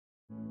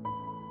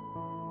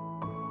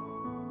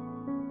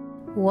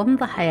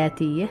ومضة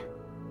حياتية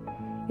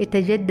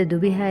يتجدد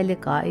بها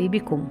لقائي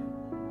بكم،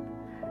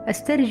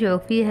 أسترجع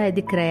فيها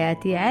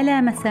ذكرياتي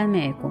على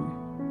مسامعكم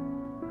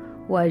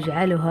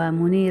وأجعلها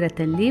منيرة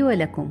لي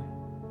ولكم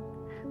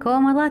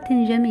كومضات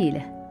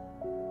جميلة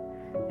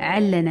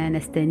علنا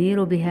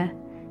نستنير بها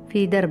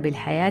في درب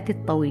الحياة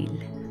الطويل.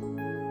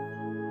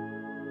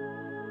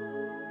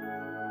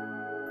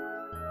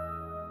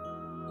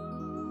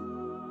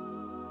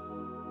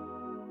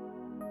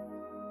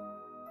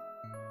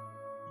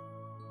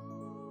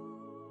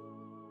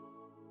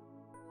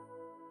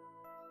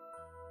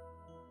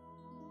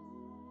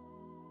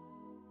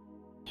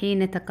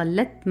 حين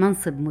تقلدت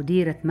منصب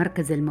مديرة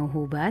مركز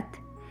الموهوبات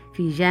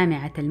في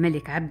جامعة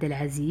الملك عبد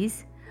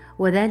العزيز،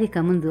 وذلك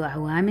منذ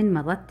أعوام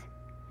مضت،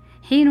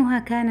 حينها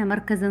كان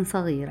مركزا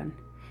صغيرا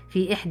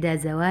في إحدى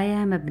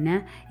زوايا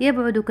مبنى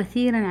يبعد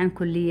كثيرا عن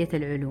كلية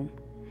العلوم،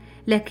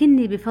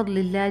 لكني بفضل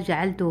الله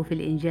جعلته في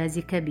الإنجاز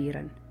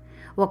كبيرا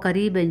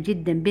وقريبا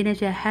جدا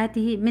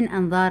بنجاحاته من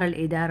أنظار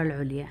الإدارة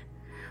العليا،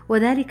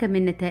 وذلك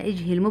من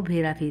نتائجه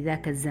المبهرة في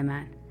ذاك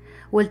الزمان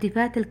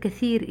والتفات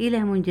الكثير إلى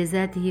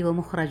منجزاته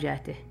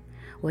ومخرجاته.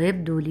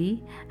 ويبدو لي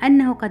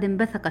أنه قد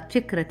انبثقت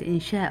فكرة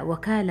إنشاء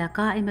وكالة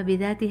قائمة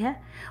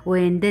بذاتها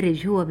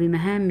ويندرج هو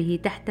بمهامه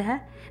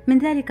تحتها من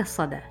ذلك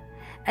الصدى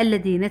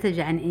الذي نتج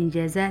عن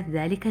إنجازات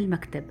ذلك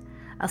المكتب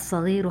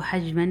الصغير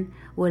حجما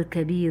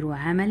والكبير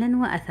عملا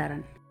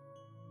وأثرا.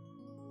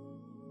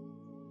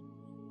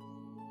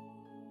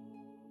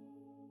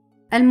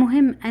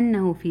 المهم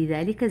أنه في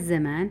ذلك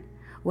الزمان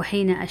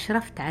وحين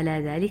أشرفت على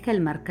ذلك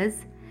المركز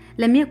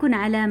لم يكن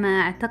على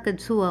ما أعتقد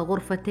سوى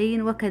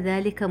غرفتين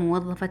وكذلك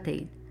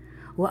موظفتين،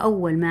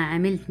 وأول ما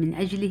عملت من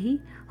أجله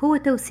هو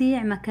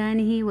توسيع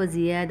مكانه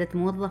وزيادة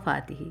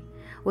موظفاته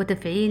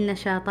وتفعيل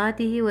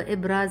نشاطاته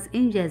وإبراز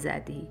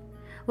إنجازاته.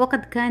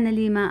 وقد كان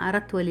لي ما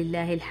أردت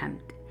ولله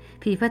الحمد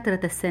في فترة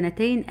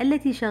السنتين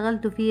التي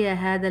شغلت فيها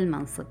هذا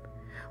المنصب.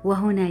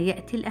 وهنا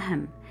يأتي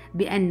الأهم،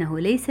 بأنه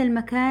ليس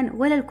المكان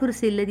ولا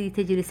الكرسي الذي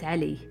تجلس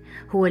عليه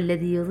هو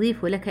الذي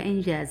يضيف لك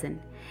إنجازا،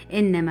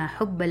 إنما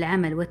حب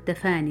العمل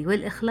والتفاني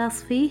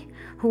والإخلاص فيه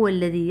هو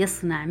الذي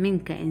يصنع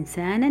منك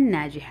إنسانا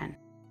ناجحا.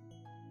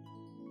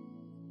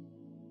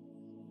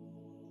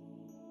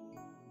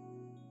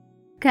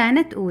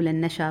 كانت أولى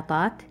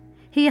النشاطات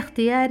هي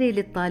اختياري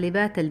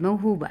للطالبات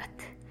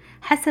الموهوبات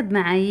حسب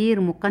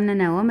معايير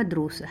مقننة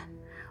ومدروسة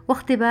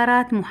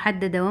واختبارات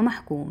محددة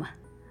ومحكومة،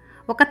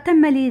 وقد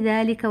تم لي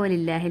ذلك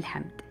ولله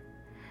الحمد.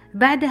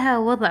 بعدها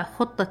وضع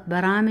خطة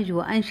برامج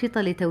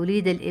وأنشطة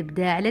لتوليد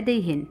الإبداع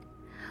لديهن،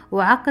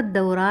 وعقد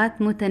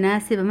دورات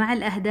متناسبة مع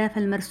الأهداف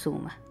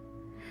المرسومة.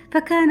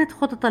 فكانت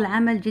خطط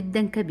العمل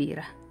جدا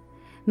كبيرة،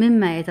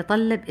 مما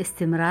يتطلب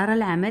استمرار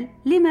العمل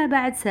لما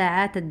بعد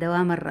ساعات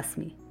الدوام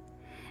الرسمي.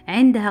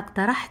 عندها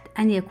اقترحت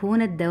أن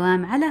يكون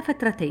الدوام على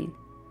فترتين،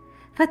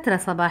 فترة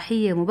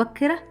صباحية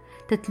مبكرة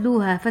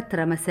تتلوها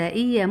فترة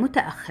مسائية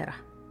متأخرة،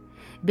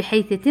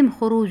 بحيث يتم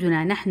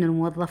خروجنا نحن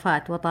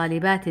الموظفات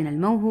وطالباتنا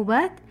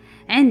الموهوبات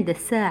عند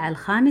الساعة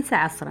 5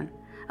 عصرا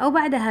أو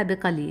بعدها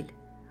بقليل،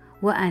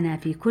 وأنا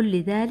في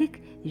كل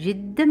ذلك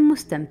جدا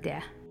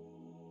مستمتعة.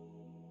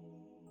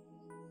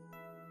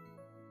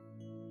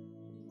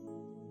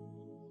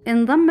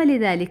 انضم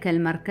لذلك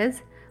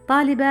المركز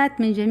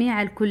طالبات من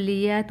جميع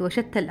الكليات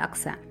وشتى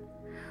الأقسام،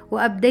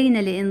 وأبدين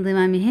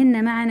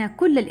لانضمامهن معنا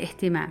كل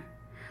الاهتمام،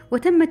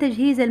 وتم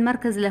تجهيز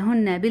المركز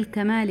لهن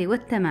بالكمال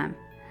والتمام.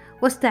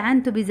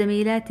 واستعنت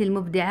بزميلاتي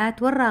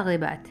المبدعات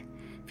والراغبات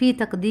في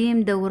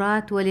تقديم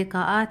دورات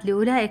ولقاءات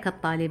لأولئك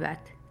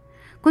الطالبات.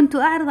 كنت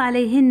أعرض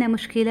عليهن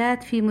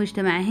مشكلات في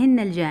مجتمعهن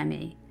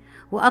الجامعي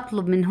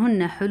وأطلب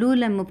منهن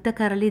حلولا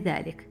مبتكرة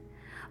لذلك،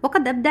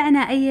 وقد أبدعنا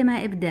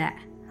أيما إبداع،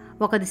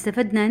 وقد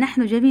استفدنا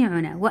نحن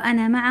جميعنا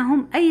وأنا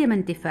معهم أيما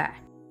انتفاع.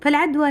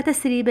 فالعدوى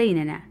تسري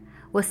بيننا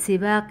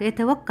والسباق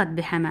يتوقد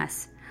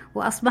بحماس،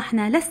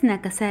 وأصبحنا لسنا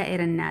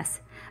كسائر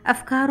الناس،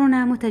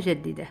 أفكارنا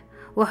متجددة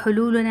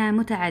وحلولنا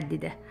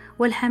متعددة،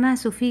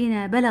 والحماس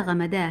فينا بلغ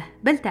مداه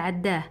بل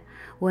تعداه،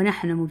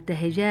 ونحن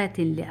مبتهجات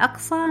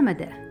لأقصى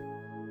مدى.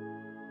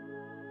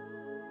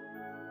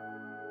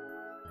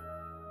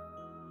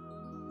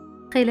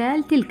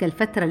 خلال تلك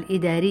الفترة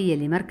الإدارية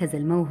لمركز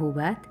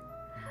الموهوبات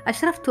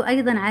أشرفت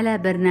أيضا على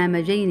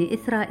برنامجين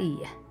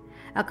إثرائية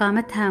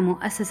أقامتها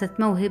مؤسسة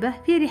موهبة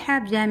في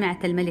رحاب جامعة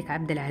الملك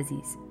عبد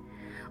العزيز،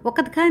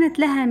 وقد كانت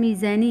لها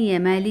ميزانية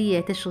مالية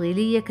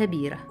تشغيلية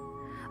كبيرة،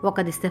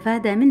 وقد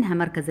استفاد منها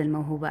مركز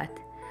الموهوبات،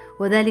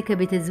 وذلك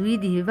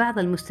بتزويده ببعض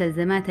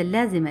المستلزمات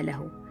اللازمة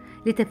له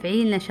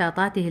لتفعيل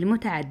نشاطاته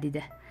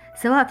المتعددة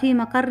سواء في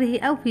مقره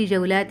أو في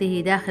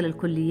جولاته داخل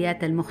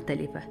الكليات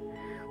المختلفة.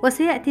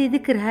 وسيأتي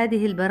ذكر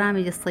هذه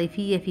البرامج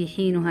الصيفية في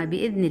حينها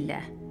بإذن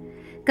الله.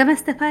 كما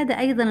استفاد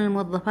أيضا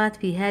الموظفات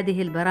في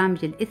هذه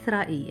البرامج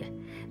الإثرائية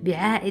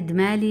بعائد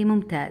مالي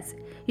ممتاز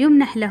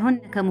يمنح لهن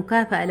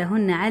كمكافأة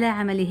لهن على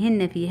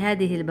عملهن في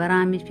هذه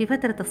البرامج في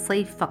فترة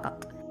الصيف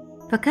فقط.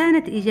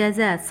 فكانت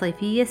إجازات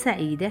صيفية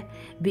سعيدة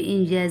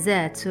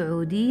بإنجازات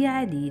سعودية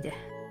عديدة.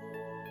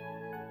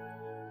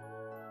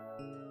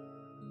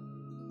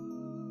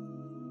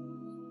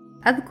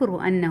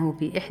 أذكر أنه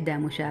في إحدى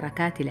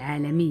مشاركاتي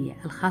العالمية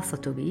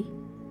الخاصة بي،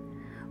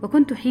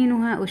 وكنت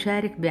حينها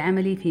أشارك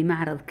بعملي في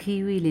معرض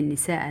كيوي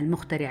للنساء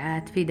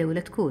المخترعات في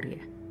دولة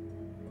كوريا.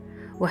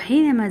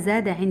 وحينما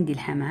زاد عندي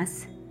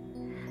الحماس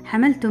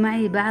حملت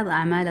معي بعض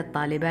أعمال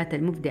الطالبات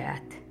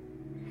المبدعات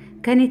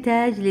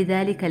كنتاج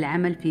لذلك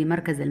العمل في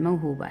مركز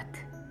الموهوبات،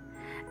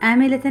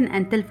 آملة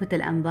أن تلفت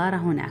الأنظار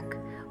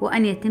هناك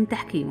وأن يتم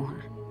تحكيمها.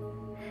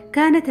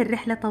 كانت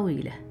الرحلة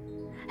طويلة،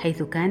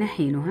 حيث كان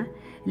حينها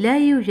لا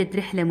يوجد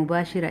رحلة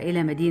مباشرة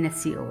إلى مدينة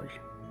سيئول،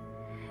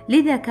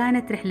 لذا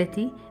كانت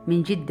رحلتي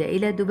من جدة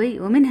إلى دبي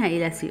ومنها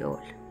إلى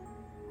سيئول.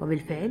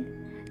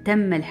 وبالفعل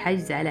تم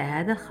الحجز على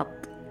هذا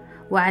الخط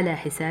وعلى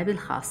حسابي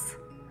الخاص،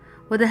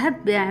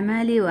 وذهبت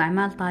بأعمالي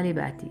وأعمال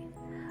طالباتي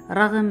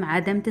رغم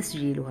عدم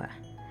تسجيلها.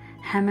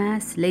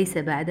 حماس ليس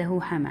بعده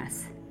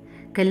حماس،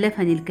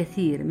 كلفني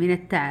الكثير من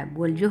التعب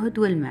والجهد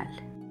والمال.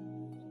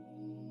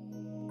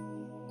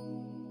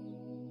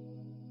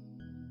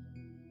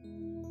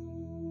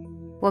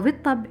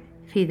 وبالطبع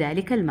في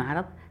ذلك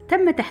المعرض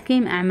تم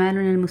تحكيم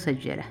أعمالنا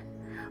المسجلة،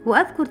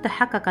 وأذكر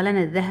تحقق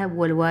لنا الذهب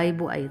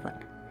والوايب أيضا،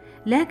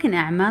 لكن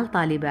أعمال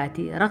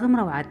طالباتي رغم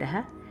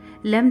روعتها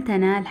لم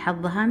تنال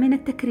حظها من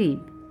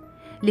التكريم،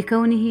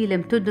 لكونه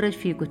لم تدرج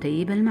في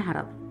كتيب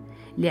المعرض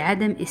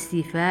لعدم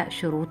استيفاء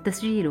شروط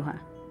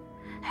تسجيلها.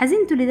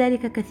 حزنت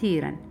لذلك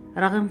كثيرا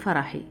رغم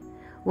فرحي،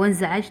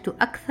 وانزعجت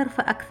أكثر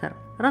فأكثر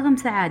رغم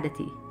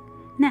سعادتي.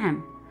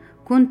 نعم،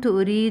 كنت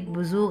أريد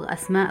بزوغ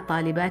أسماء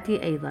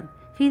طالباتي أيضا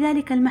في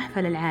ذلك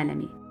المحفل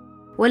العالمي،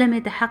 ولم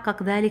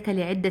يتحقق ذلك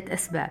لعدة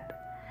أسباب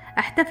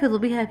أحتفظ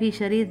بها في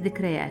شريط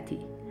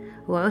ذكرياتي.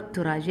 وعدت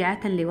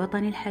راجعة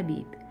لوطني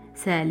الحبيب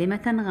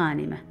سالمة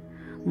غانمة،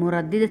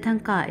 مرددة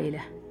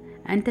قائلة: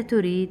 أنت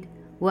تريد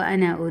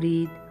وأنا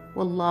أريد،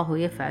 والله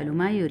يفعل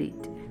ما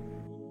يريد.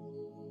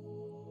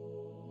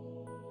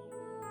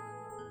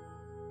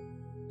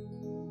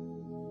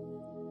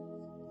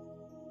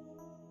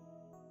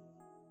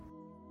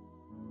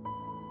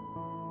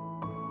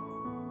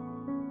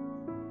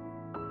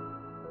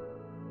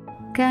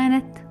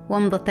 كانت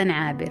ومضة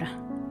عابرة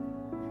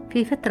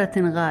في فترة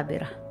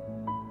غابرة،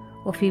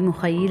 وفي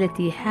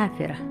مخيلتي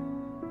حافرة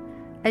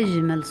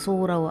أجمل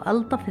صورة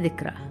وألطف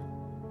ذكرى،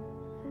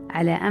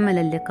 على أمل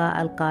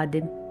اللقاء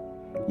القادم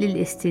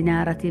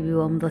للاستنارة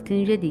بومضة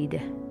جديدة.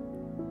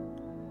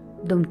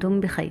 دمتم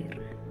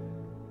بخير.